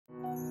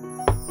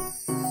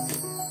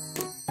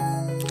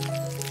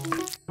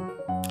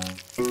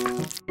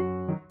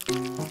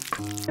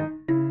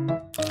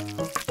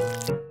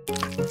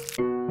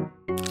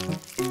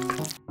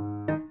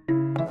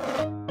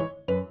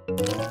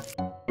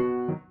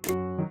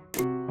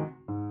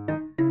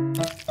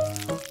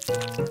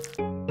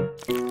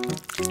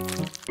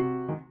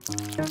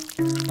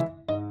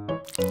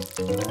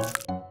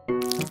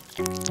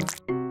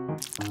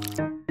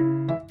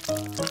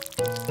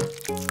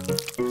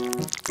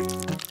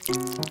Hey,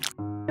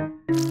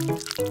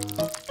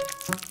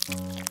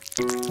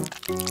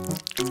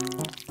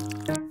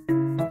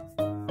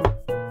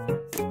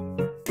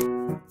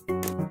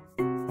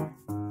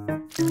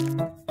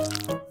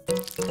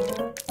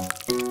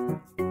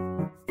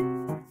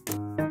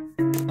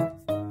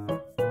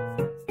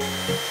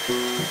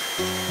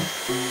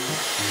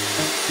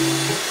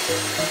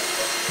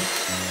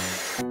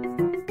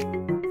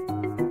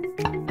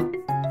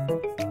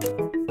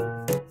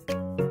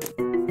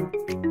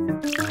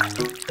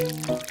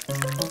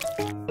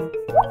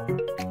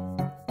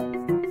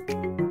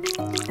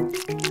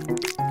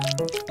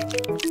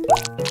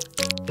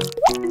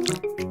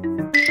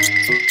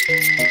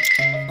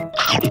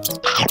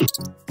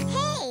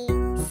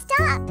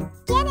 stop!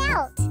 Get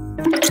out!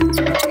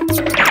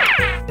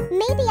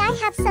 Maybe I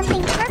have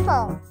something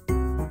purple.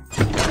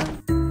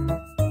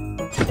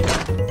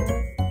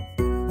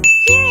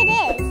 Here it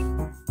is.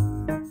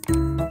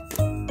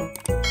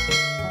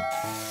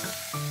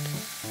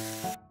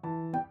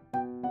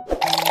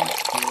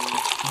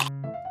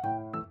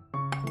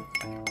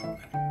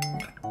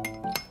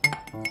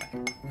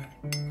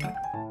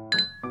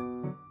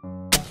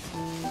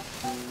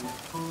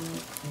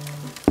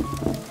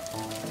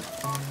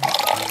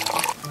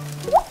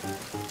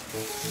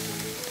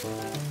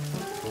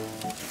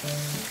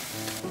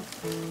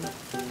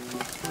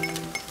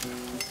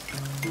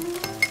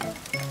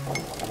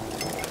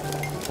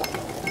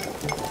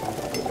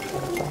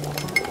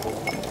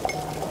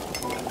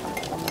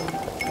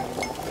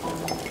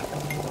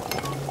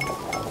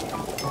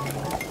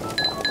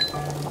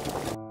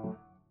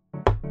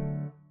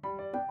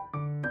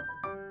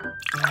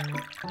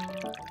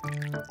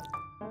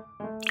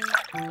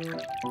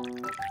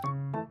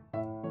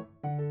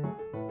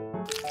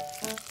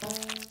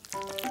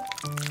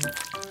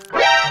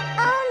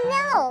 Oh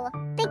no!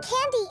 The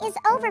candy is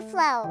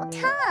overflow.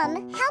 Tom,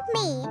 help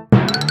me.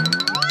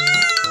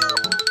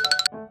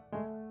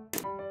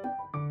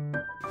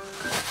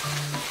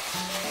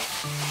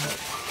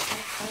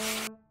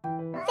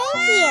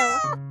 Thank you.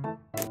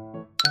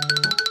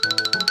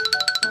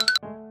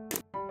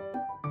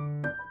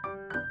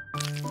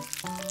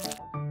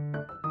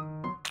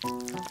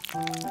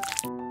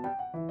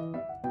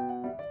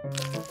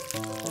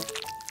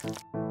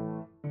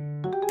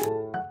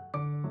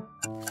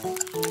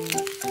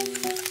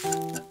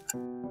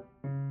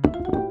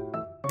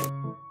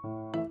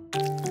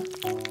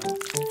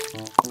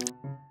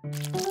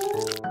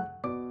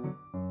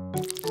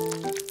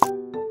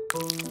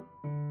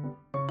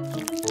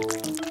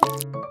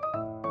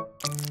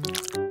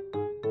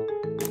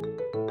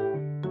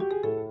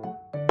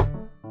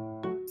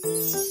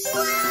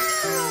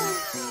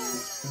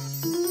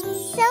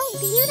 So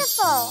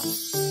beautiful!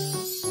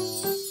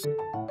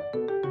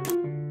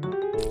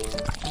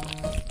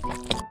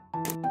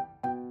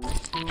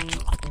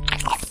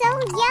 So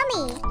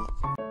yummy!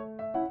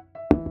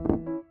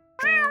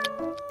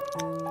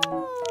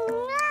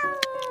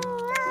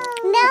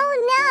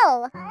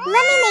 No!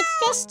 Let me make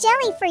fish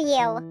jelly for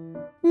you.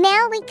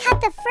 Now we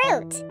cut the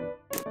fruit.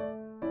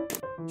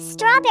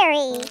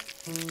 Strawberry.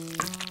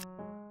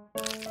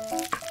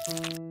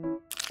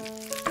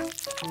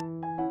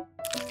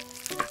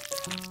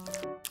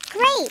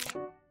 Grape.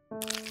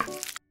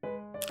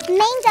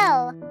 Mango.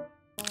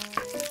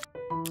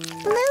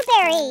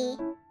 Blueberry.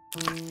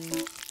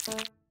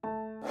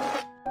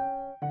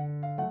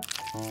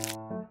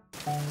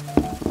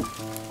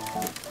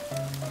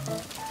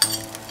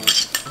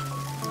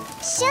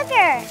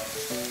 Sugar.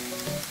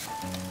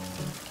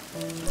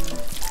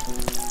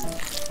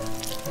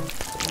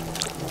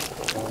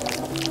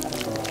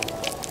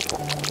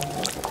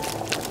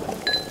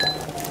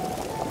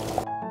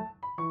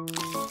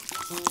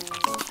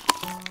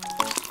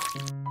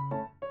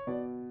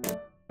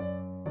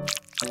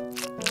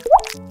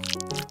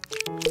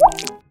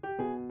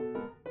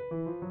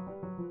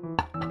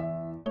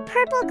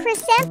 Purple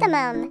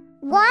chrysanthemum.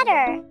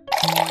 Water.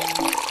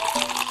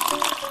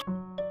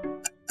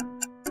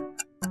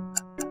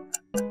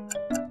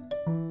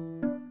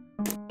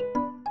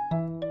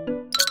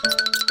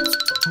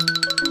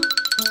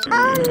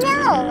 Oh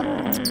no!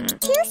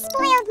 2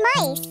 spoiled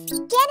mice!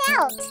 Get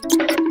out!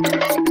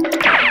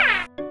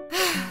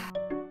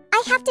 I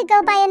have to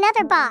go buy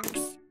another box.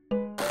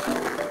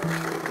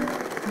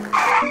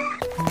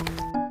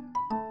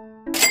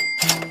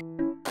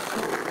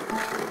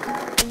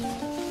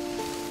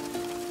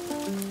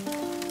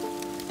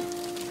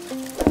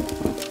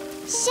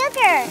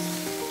 Sugar.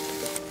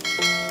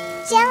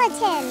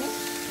 Gelatin.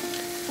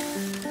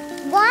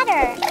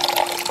 Water.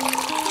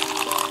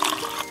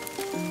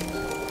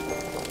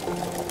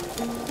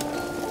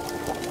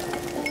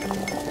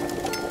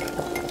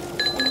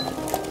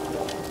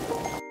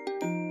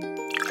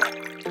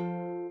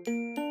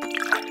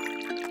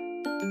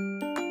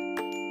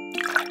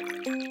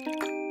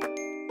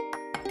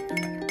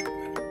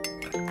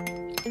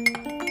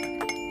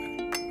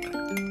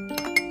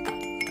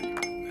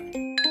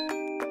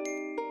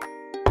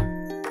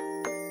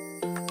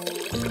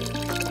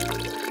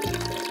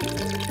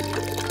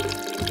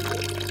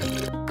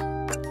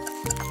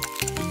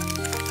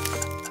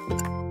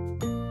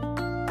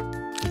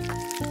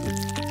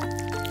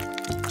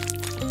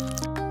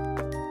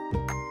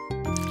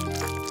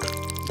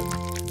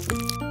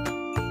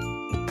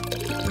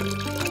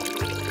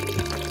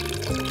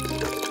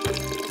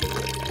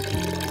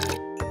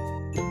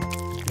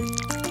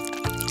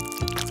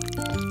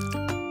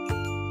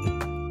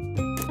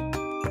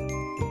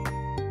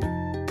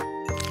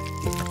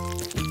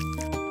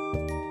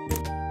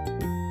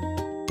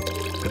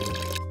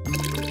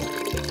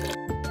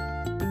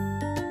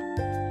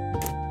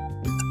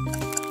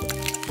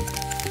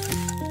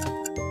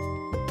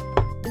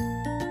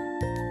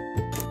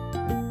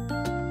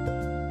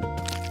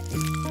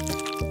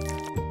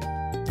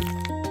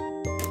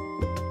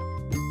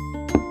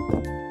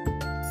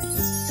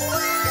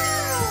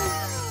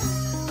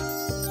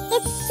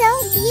 It's so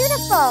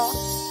beautiful.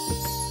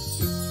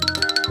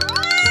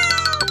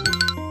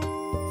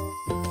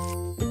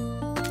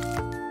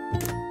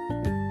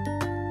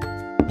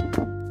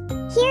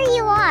 Here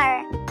you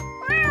are.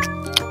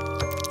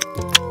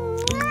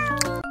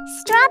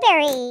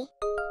 Strawberry.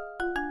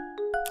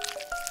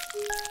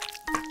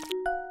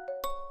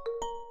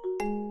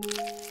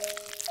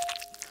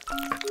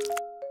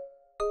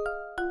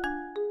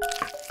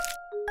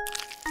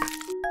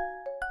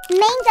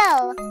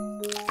 Mango.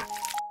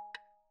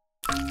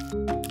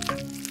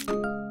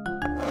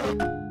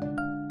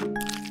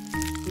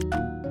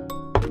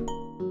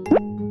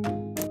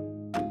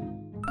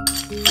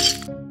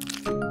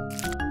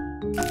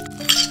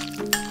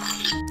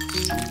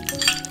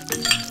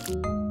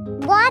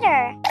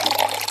 Water.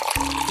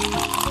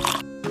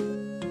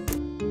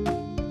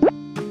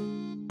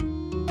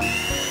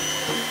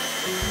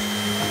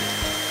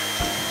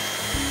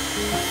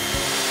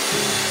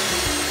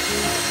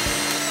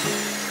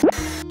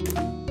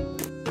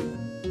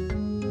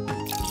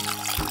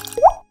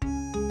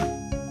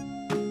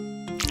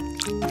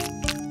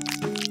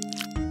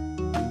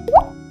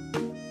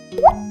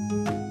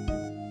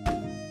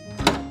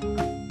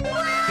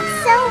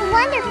 So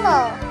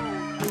wonderful!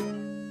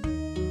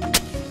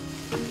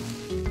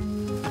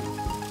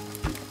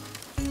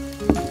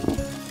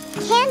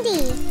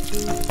 Candy!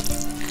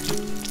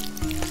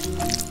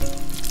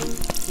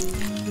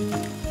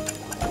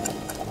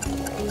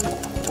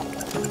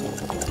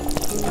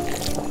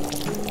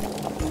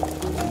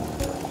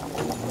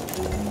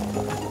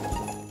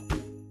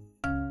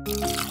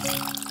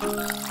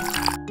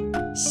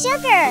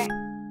 Sugar!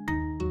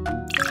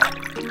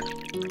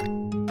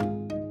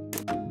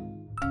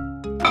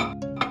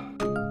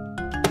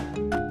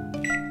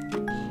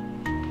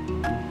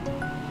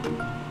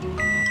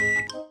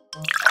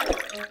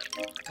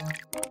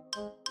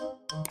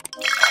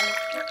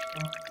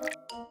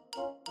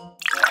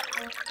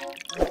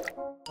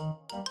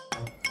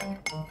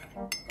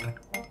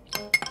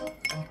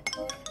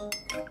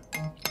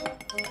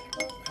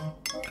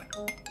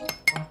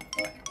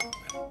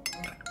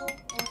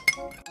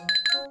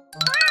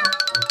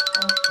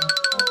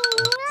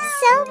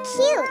 So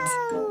cute!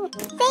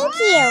 Thank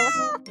you!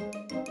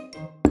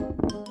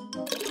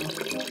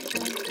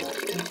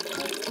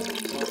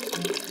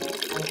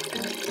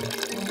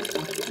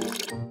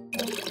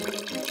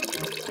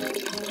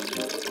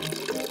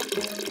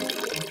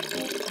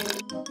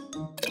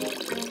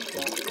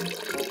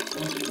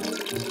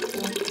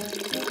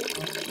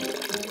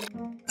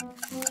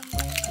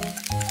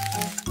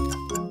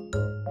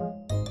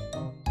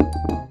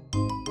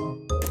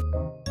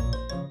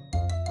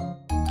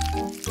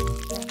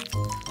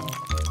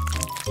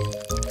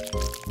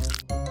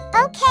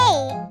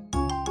 Okay.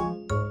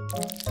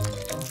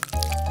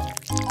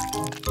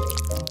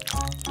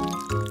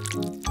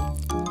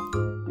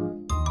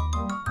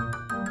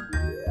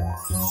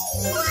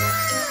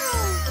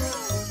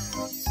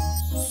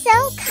 So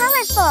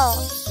colorful.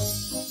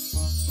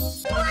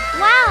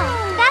 Wow,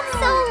 that's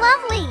so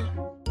lovely.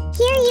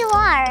 Here you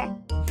are.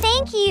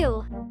 Thank you.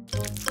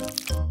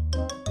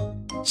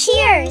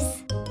 Cheers.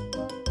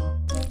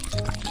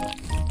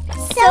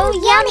 So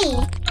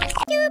yummy.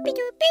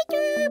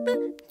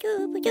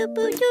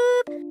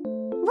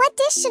 What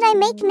dish should I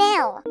make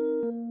now?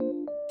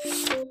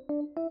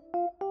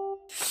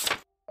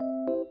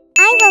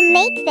 I will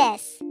make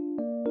this.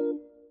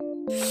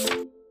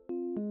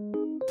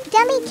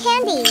 Gummy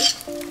candy.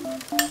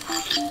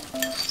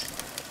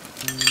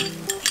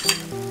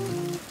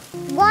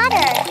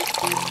 Water.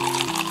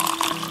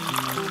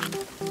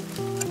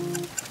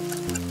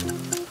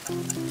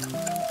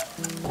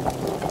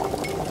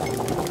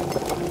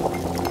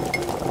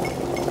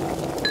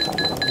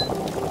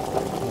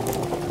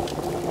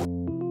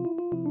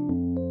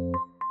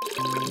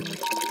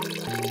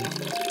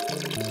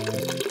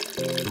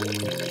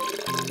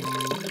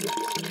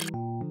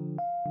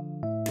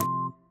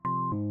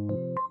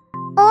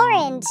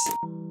 Orange.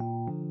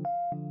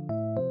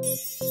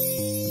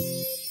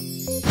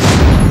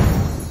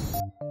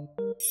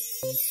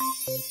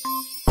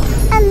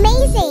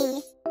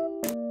 Amazing!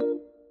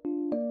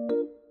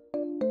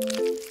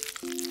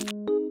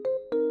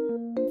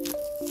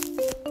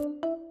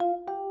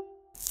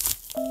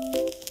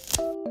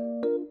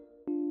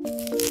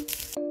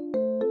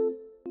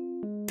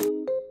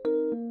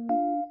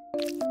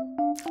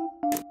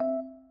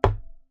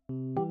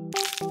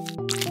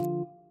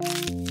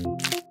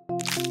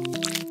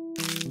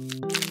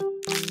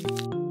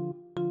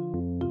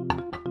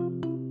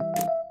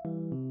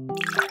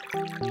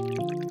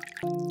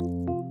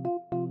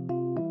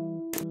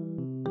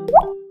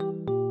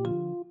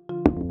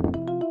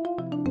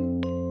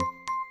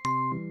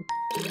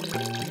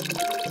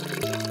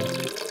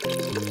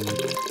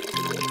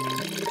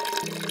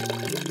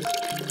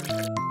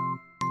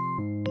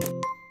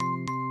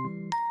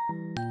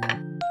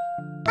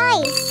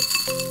 Ice.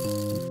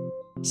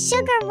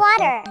 Sugar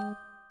water.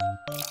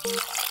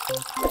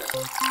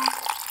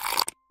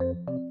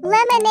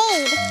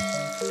 Lemonade.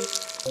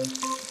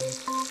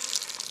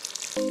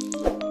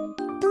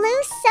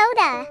 Blue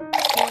soda.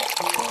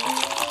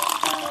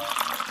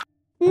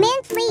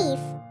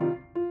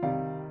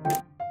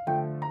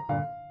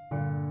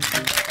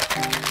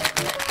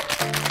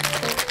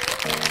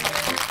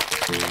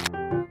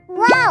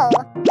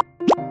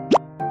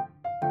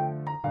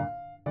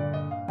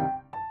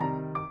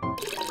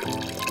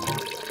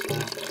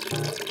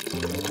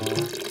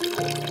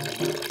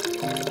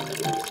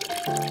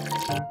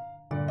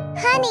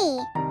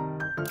 yummy!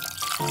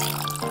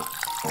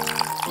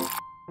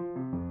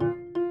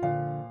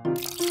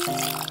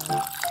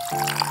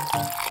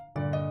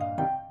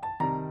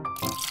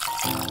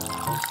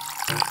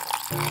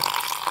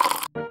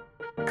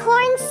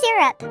 Corn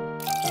syrup.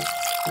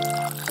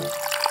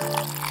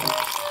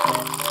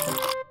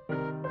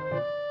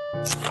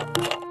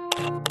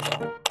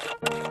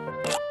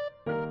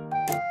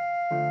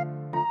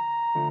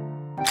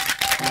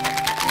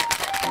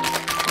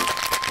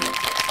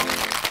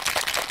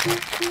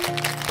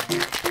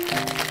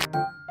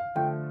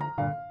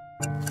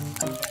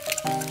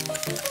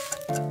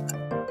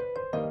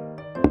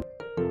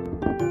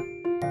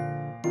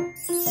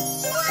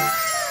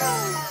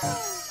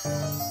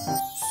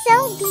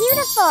 So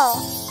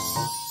beautiful!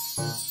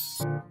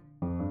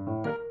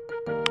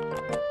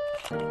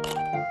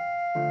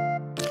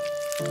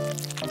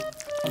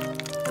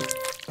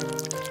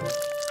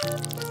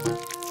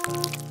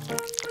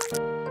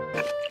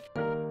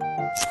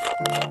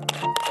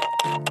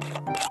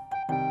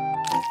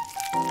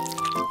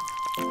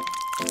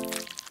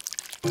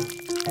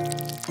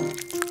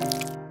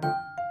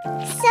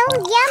 So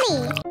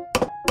yummy!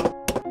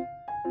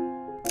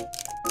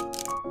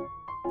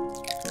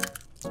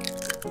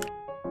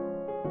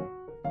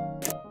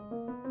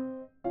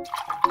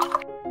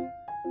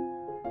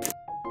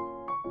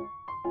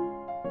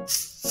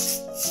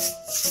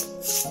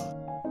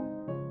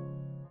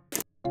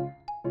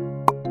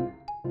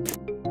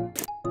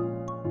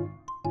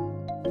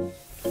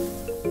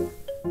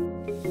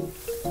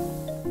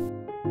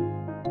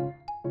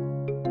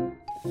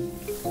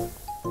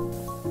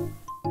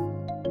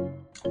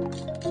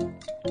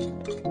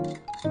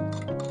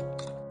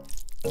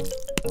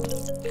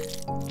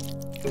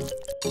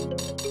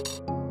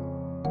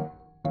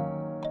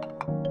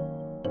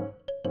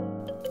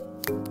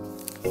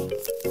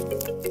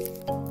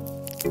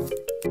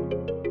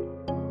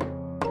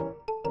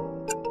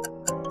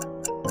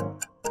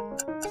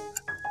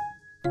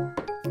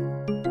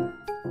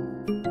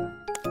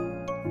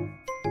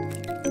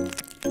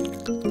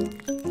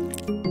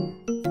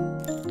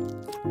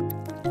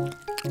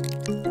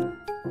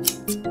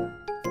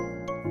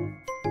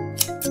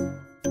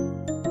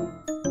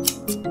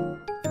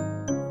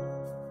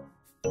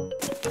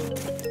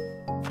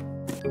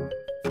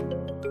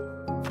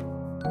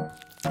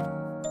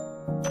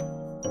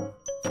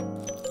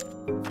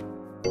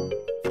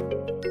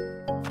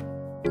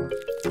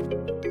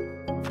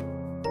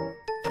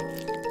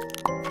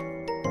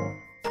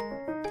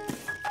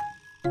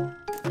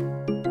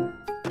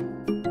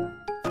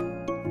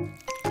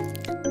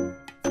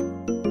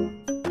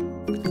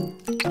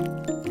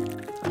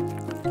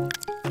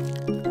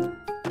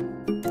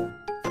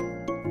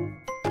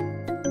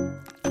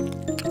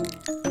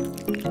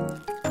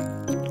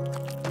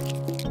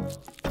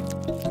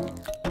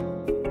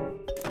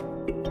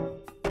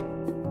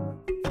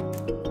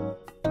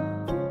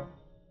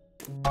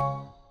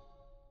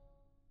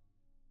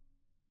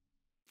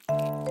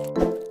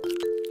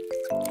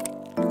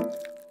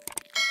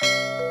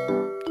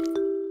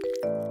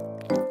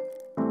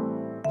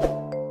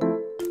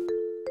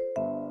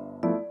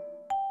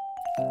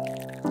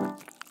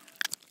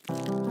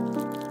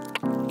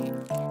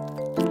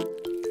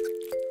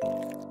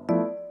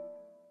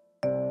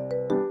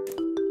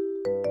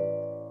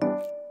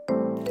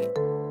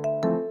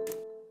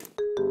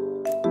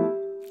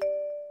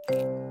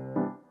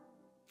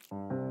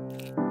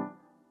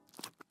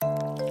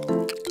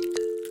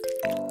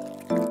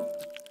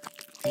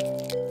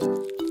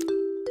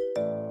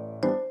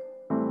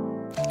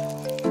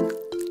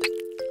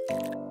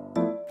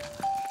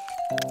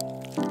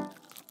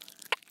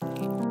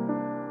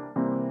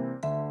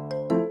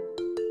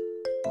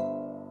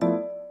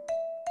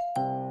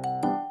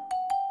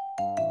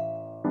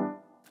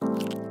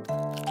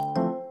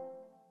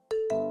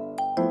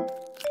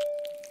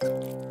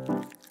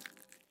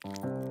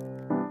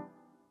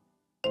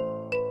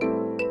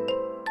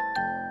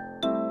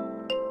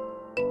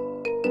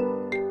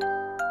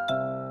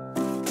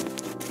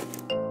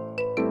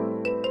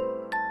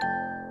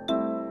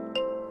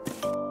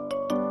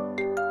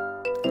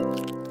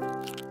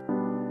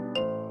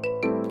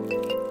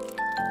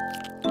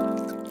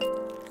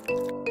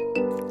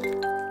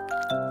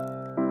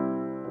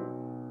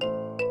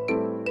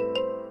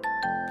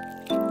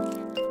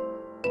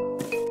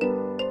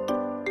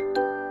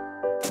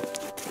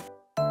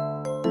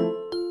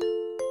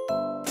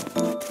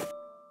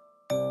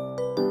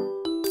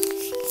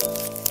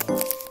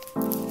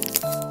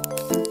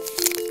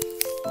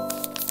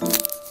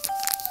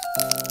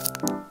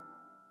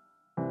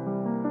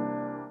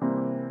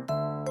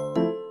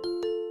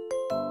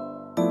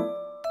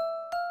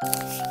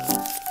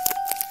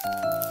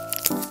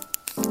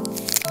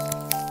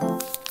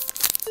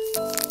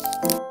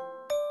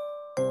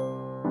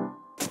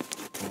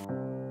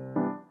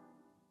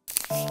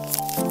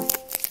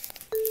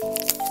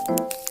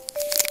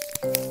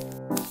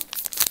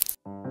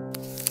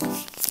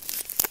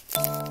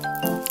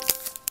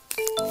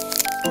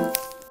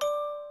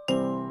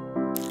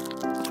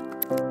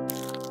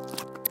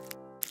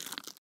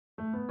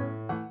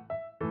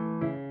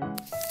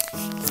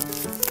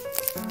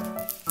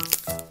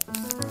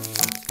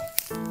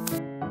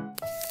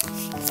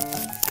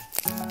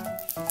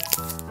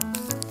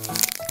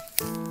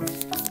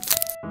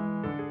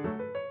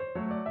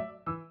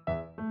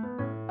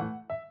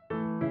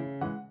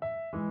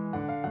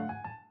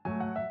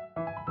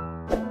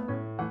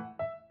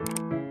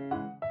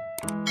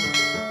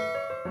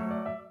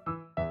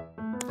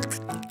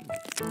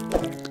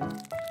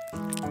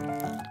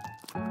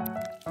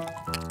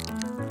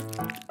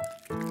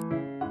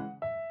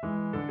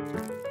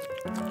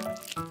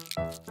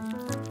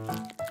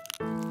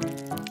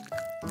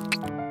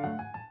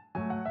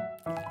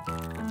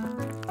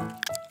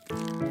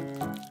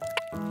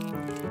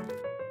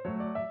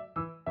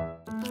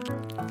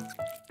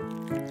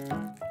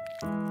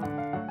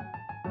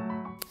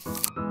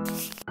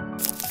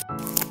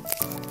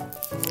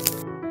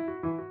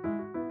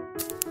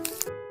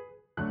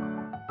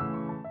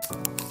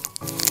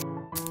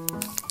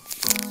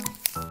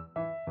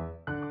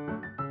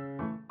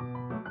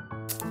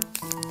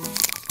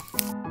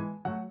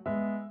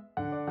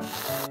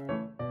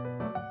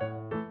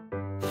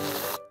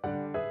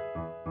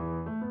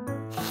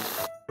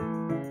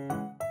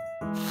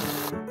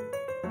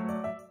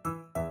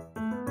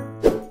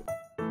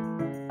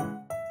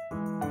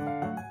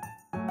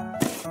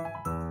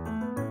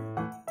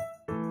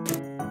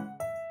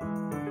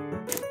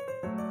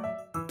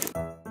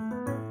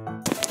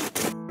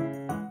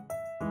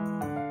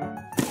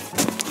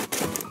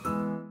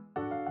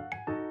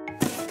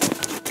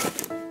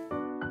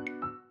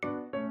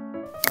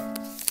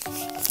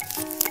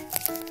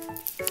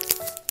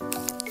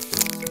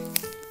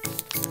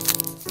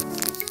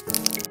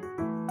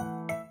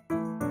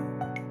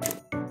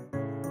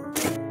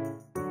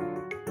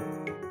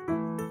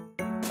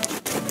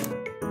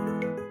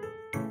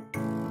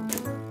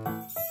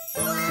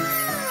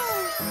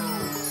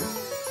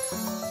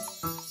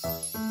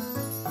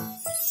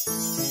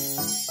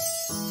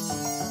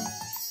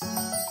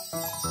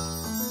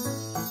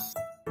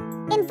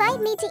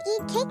 invite me to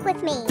eat cake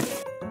with me.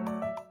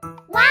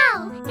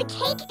 Wow, the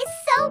cake is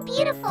so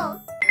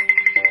beautiful.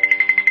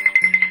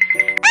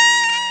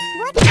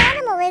 What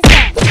animal is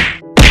this?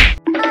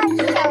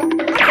 Eel.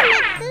 I can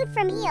make food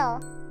from eel.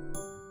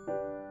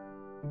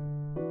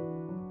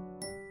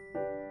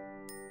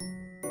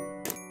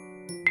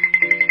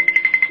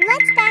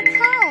 Let's back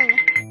home.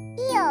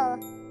 Eel.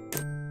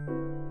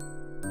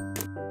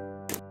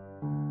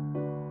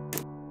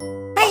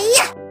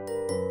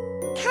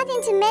 Cut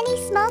into many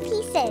small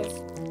pieces.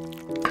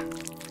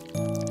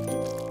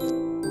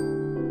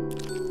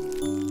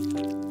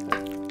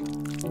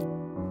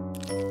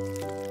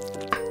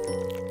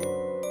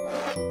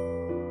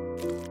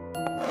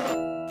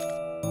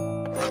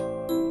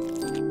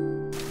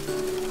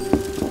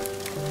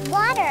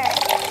 Water.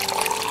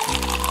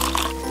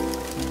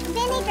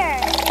 Vinegar.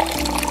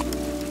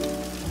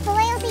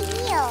 Boil the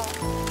eel.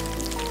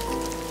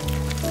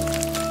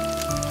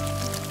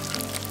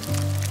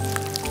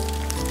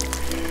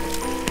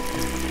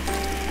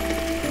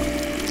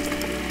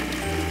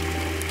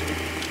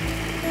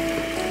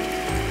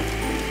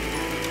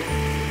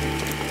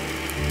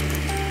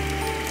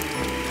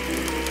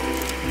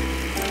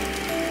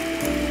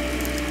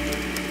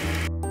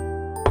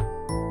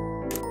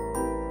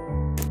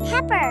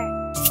 Pepper.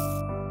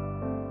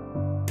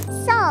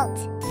 Salt.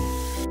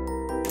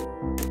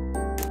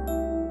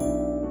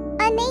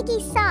 Unagi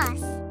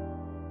sauce.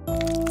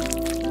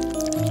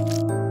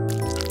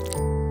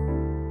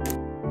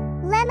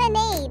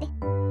 Lemonade.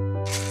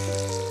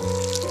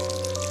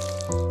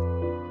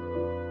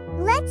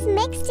 Let's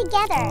mix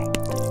together.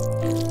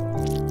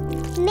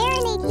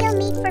 Marinate eel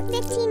meat for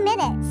 15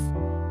 minutes.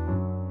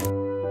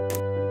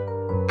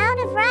 Out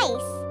of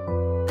rice.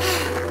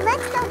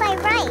 Let's go buy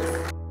rice.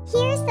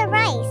 Here's the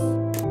rice.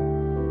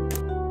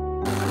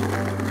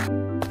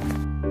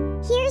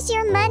 Here's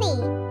your money.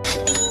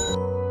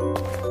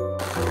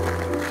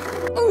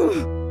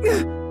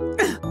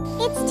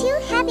 It's too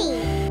heavy.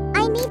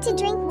 I need to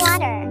drink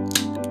water.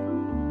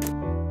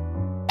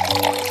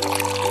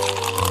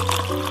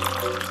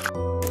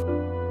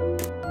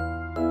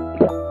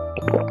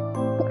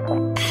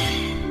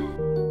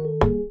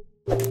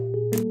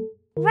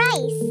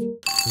 Rice.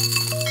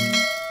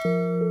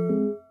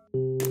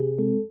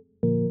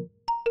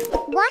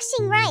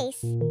 Washing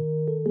rice.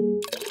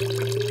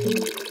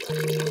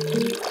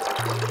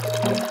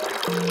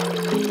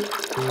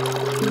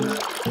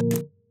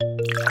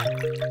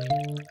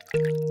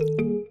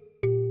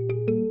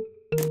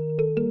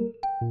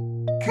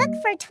 Cook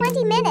for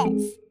 20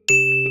 minutes.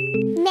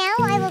 Now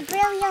I will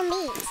grill your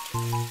meat.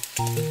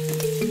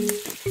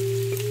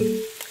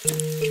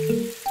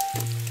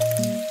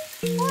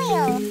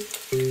 Oil.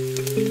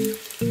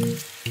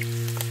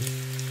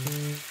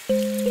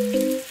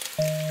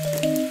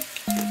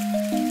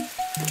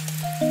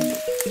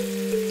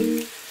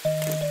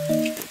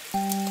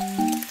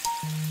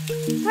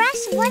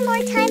 Brush one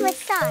more time with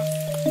sauce.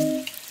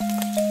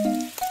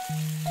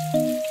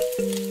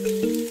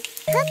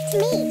 Cooked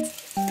meat.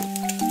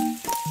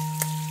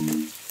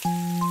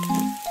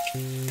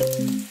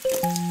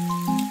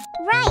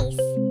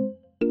 Rice.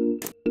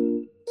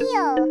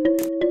 Eel.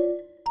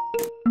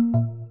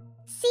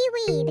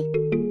 Seaweed.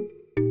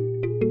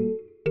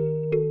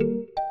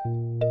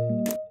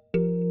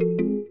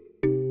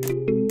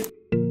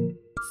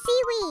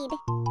 Seaweed.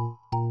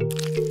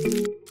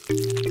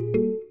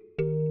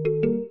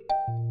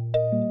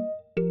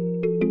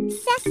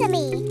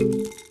 Sesame.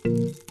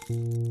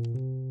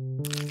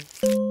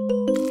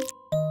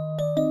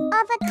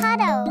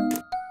 Avocado.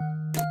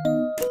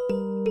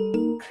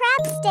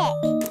 Crab stick.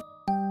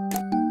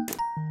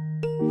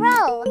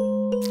 Roll.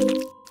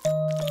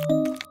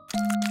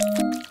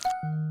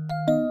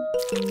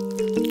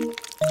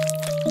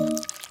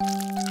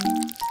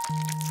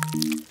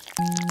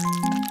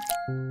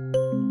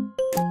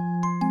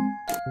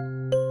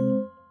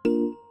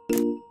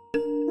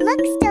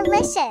 Looks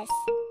delicious.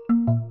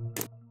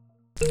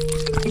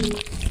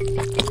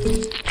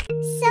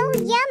 So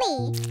yummy.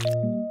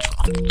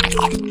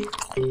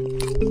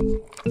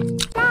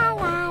 La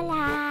la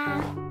la.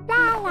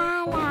 La la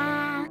la.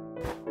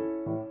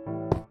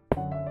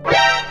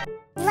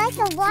 Like a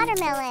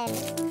watermelon.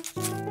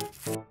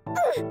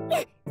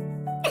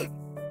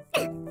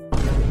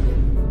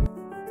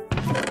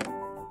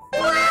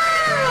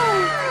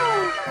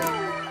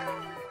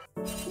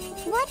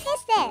 What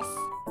is this?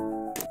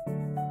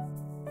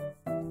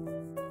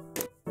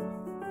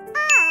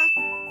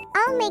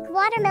 I'll make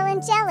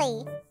watermelon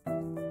jelly.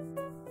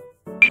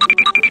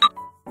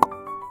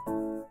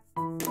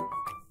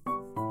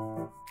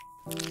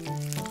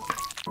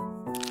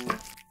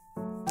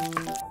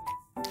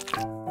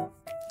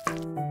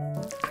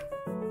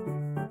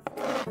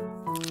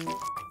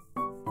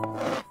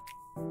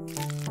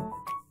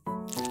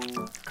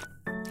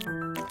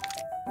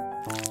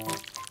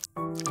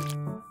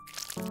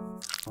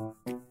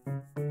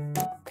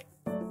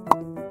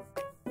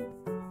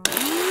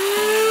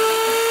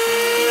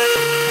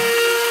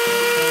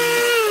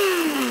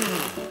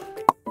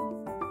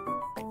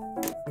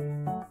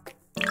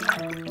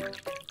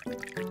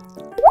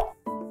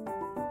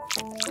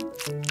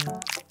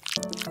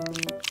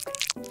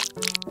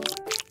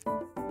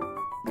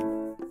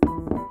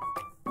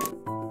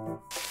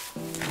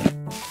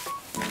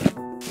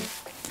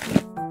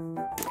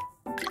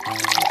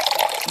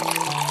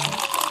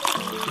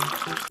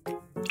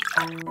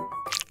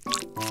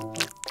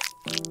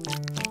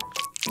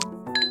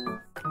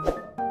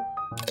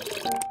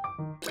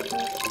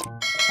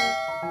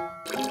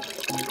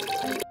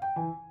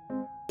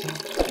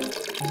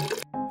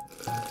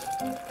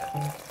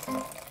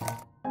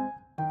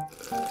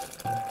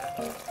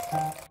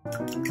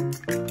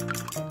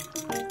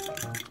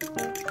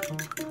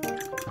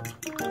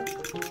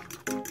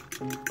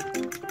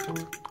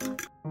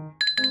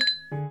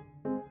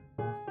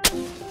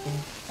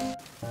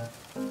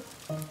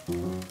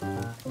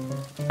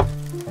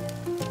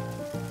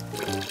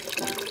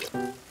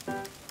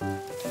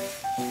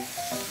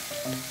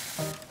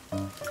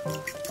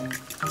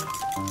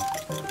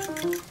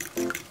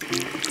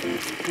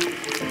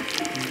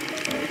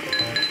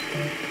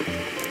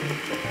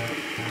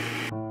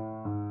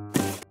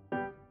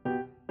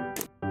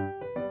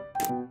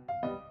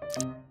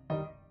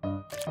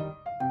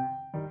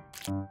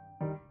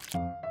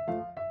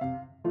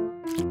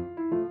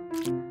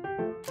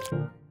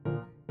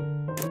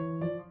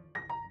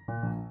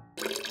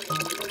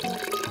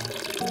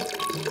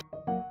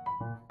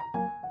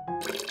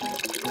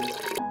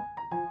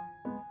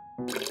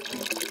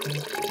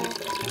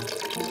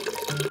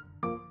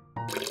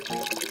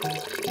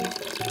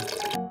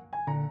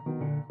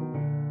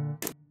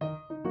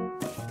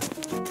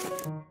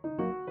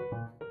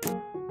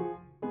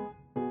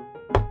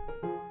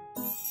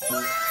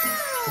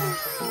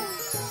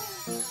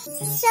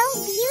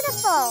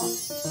 beautiful.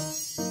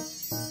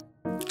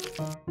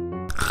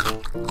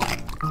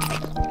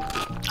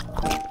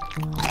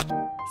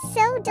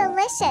 So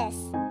delicious.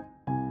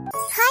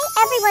 Hi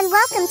everyone,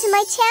 welcome to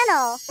my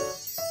channel.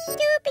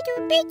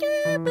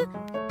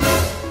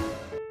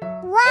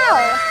 Wow,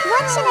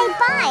 what should I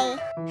buy?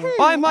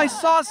 Buy my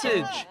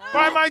sausage!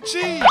 Buy my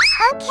cheese!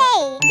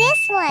 Okay,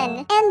 this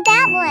one and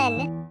that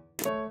one.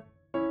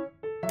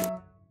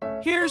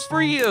 Here's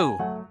for you!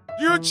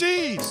 Your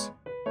cheese!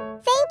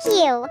 Thank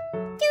you.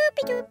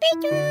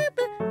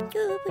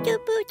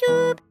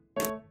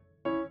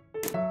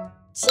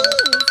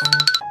 Cheese.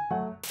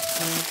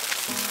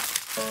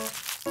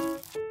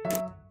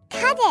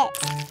 Cut it.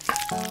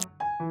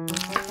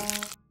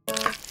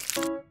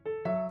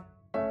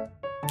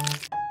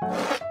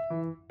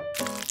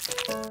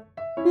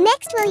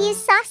 Next we'll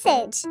use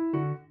sausage.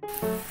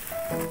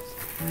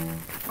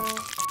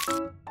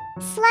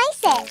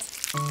 Slice it.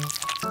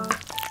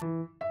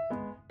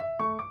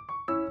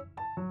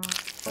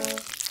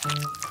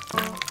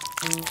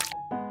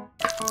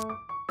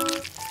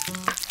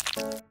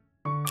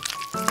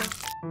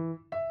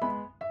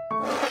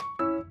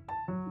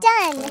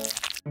 Done.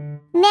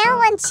 Now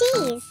on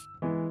cheese.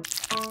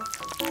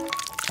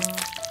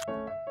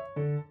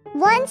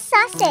 One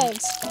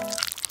sausage.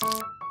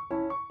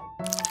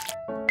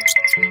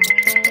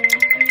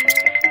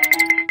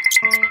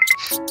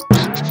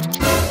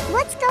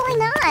 What's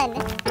going on?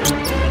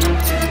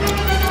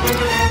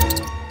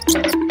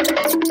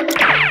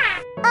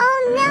 Oh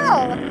no!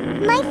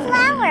 My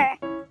flour!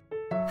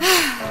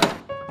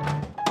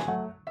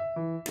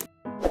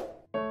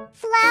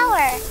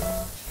 Flour.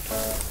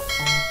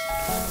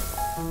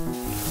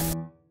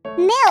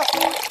 Milk.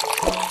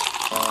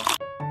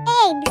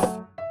 Eggs.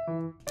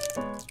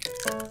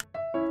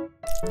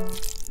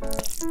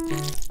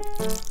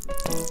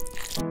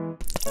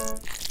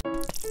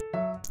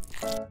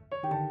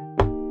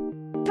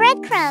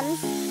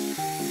 Breadcrumbs.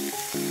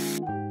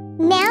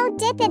 Now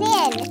dip it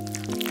in.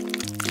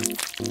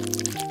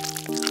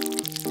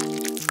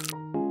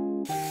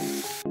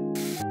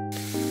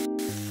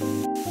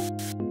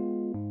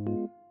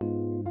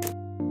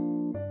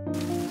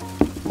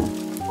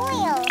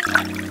 Oil.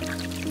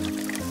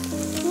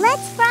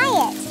 Let's fry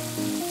it.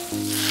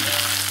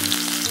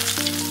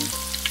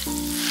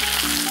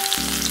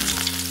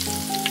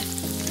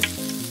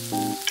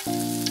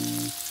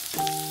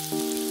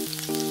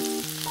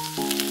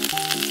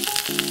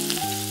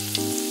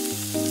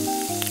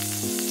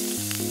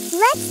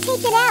 Let's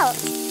take it out.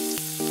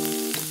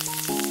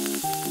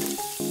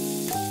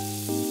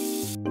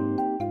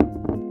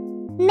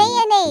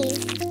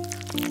 Mayonnaise.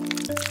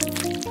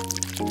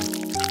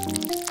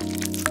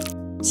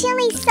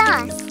 Chili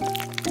sauce.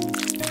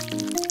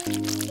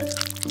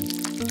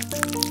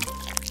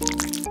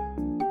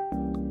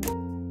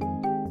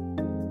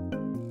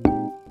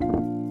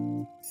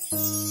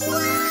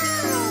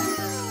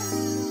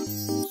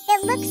 It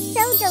looks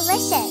so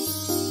delicious.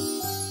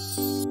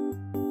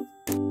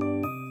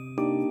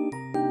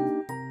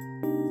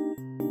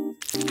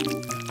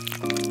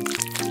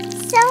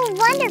 So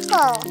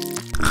wonderful.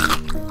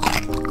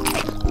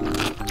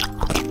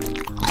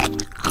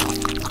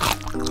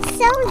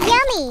 So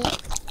yummy.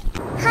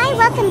 Hi,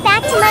 welcome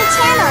back to my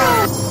channel.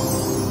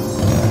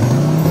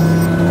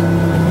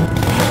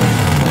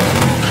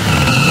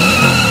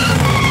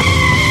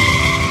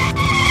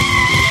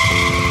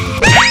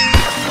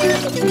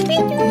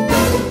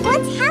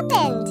 What's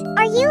happened?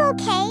 Are you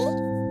okay?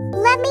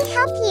 Let me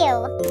help you.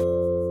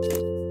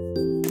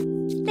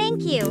 Thank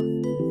you.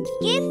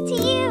 Gift to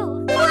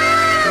you.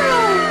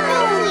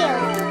 Thank you.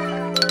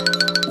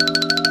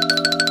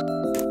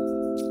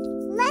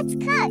 Let's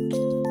cook.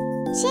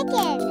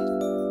 Chicken.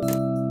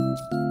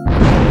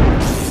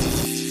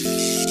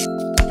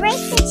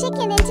 Break the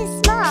chicken into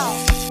small.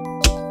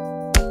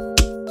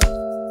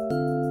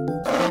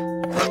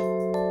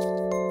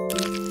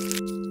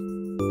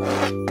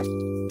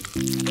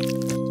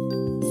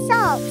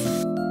 Salt.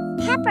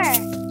 Pepper.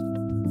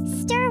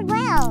 Stir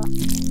well.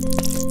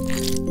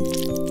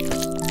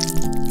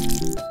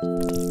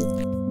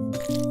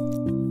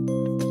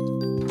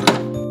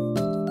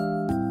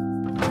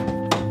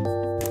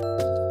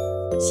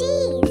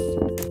 Cheese.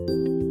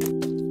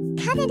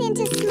 Cut it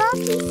into small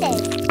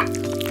pieces.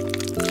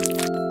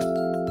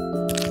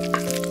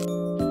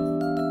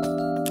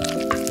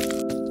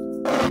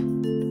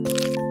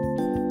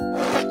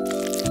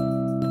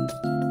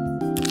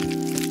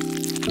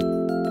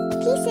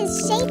 Pieces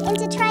shape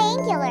into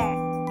triangular.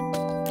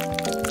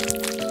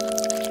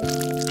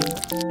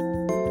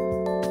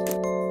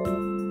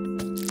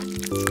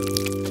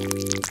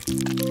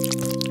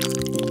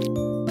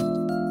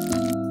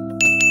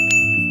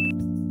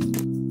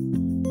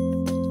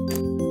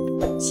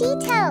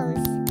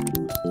 Cheetos.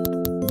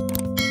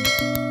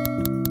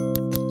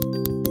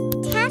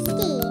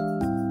 Tasty.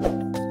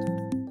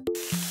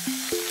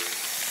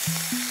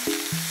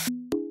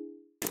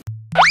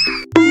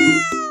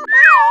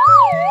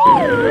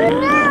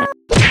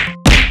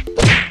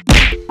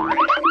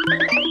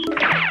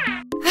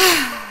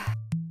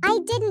 I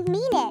didn't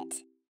mean it.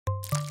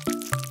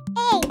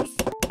 Eggs.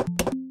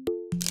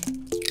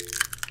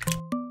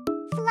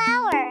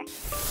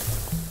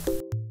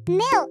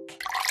 milk.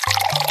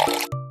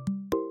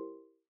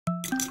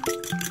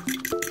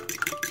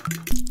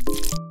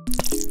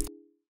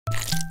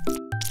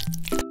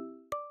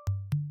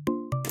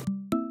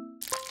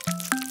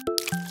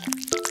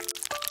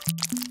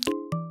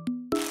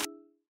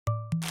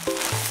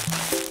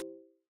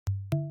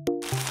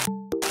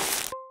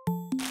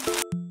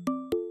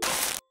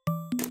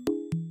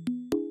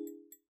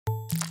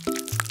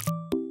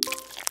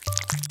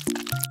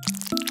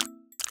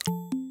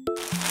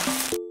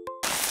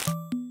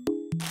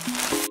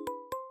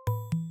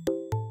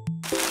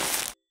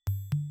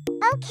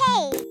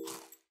 Okay,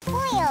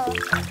 oil.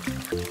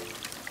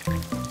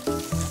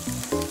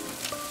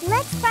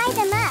 Let's fry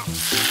them up.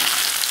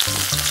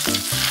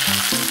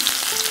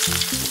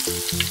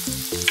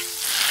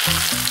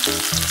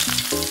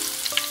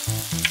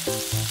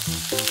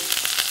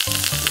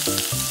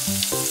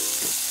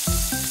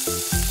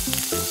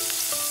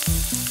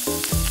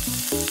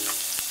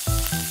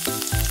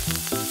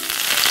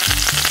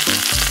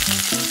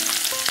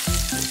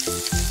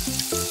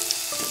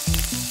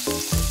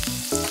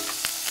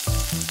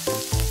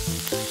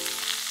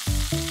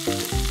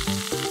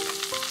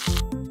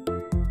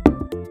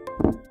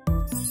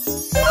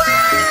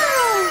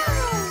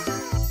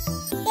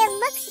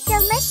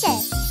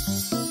 Delicious.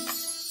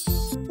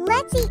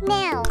 Let's eat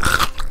now.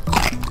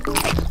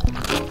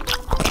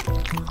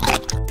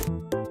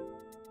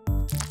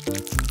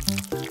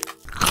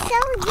 So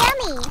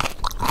yummy.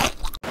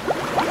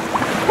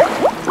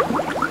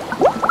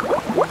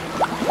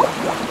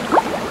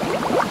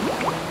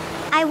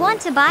 I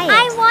want to buy it.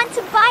 I want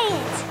to buy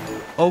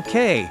it.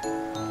 Okay.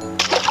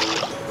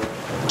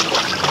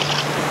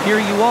 Here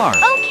you are.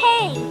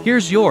 Okay.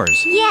 Here's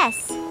yours.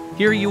 Yes.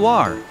 Here you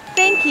are.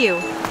 Thank you.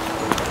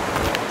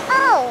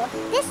 Oh,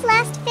 this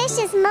last fish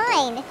is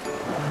mine.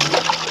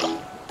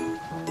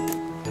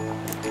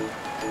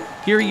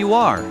 Here you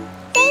are.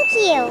 Thank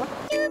you.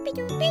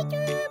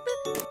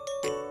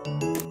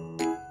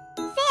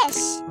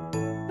 Fish.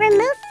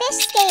 Remove fish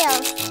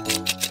scales.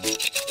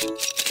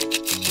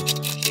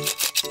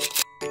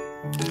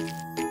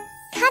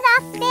 Cut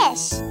off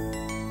fish.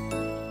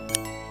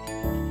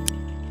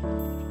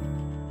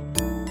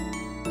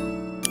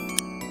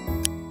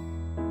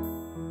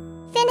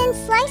 Thin and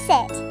slice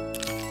it.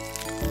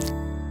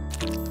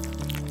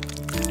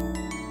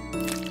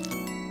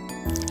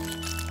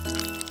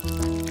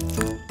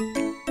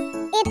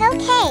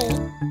 Okay.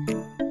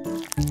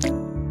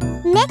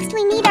 Next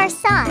we need our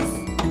sauce.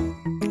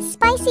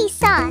 Spicy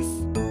sauce.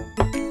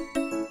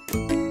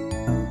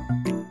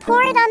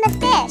 Pour it on the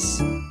fish.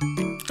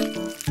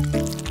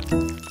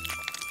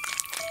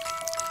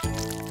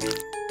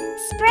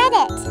 Spread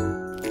it.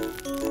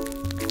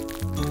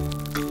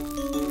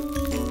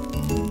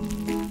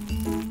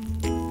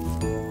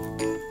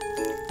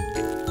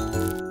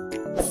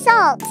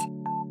 Salt.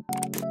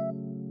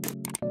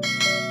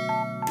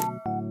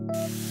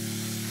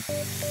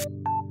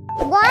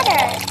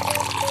 Water.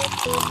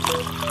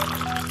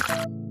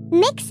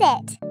 Mix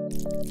it.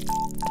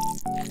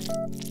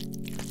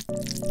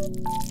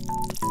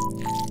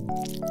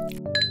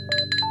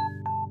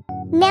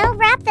 Now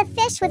wrap the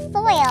fish with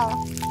foil.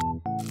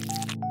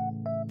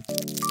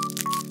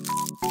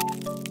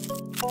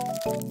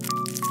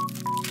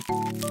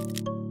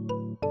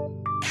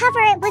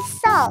 Cover it with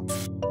salt.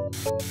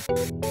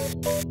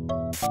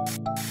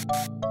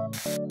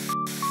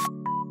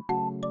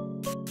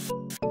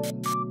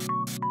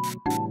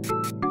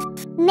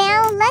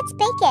 Now let's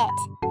bake it.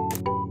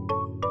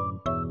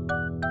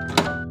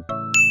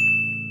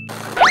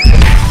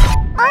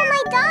 Oh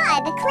my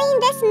God! Clean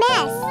this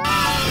mess!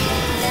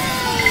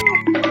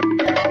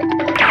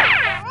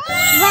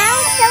 Wow,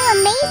 so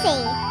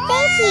amazing!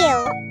 Thank you!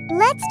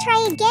 Let's try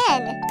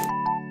again.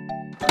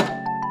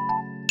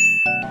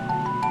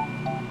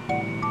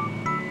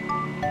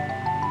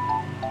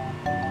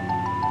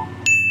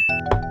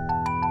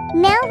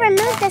 Now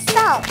remove the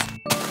salt.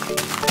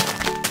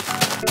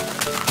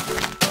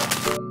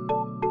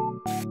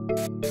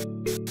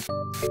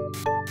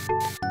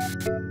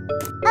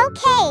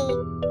 Okay.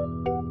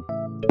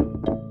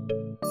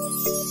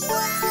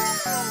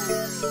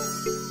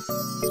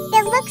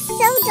 It looks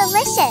so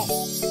delicious.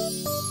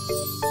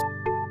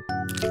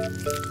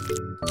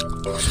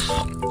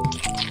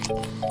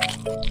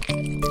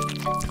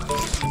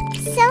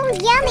 So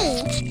yummy.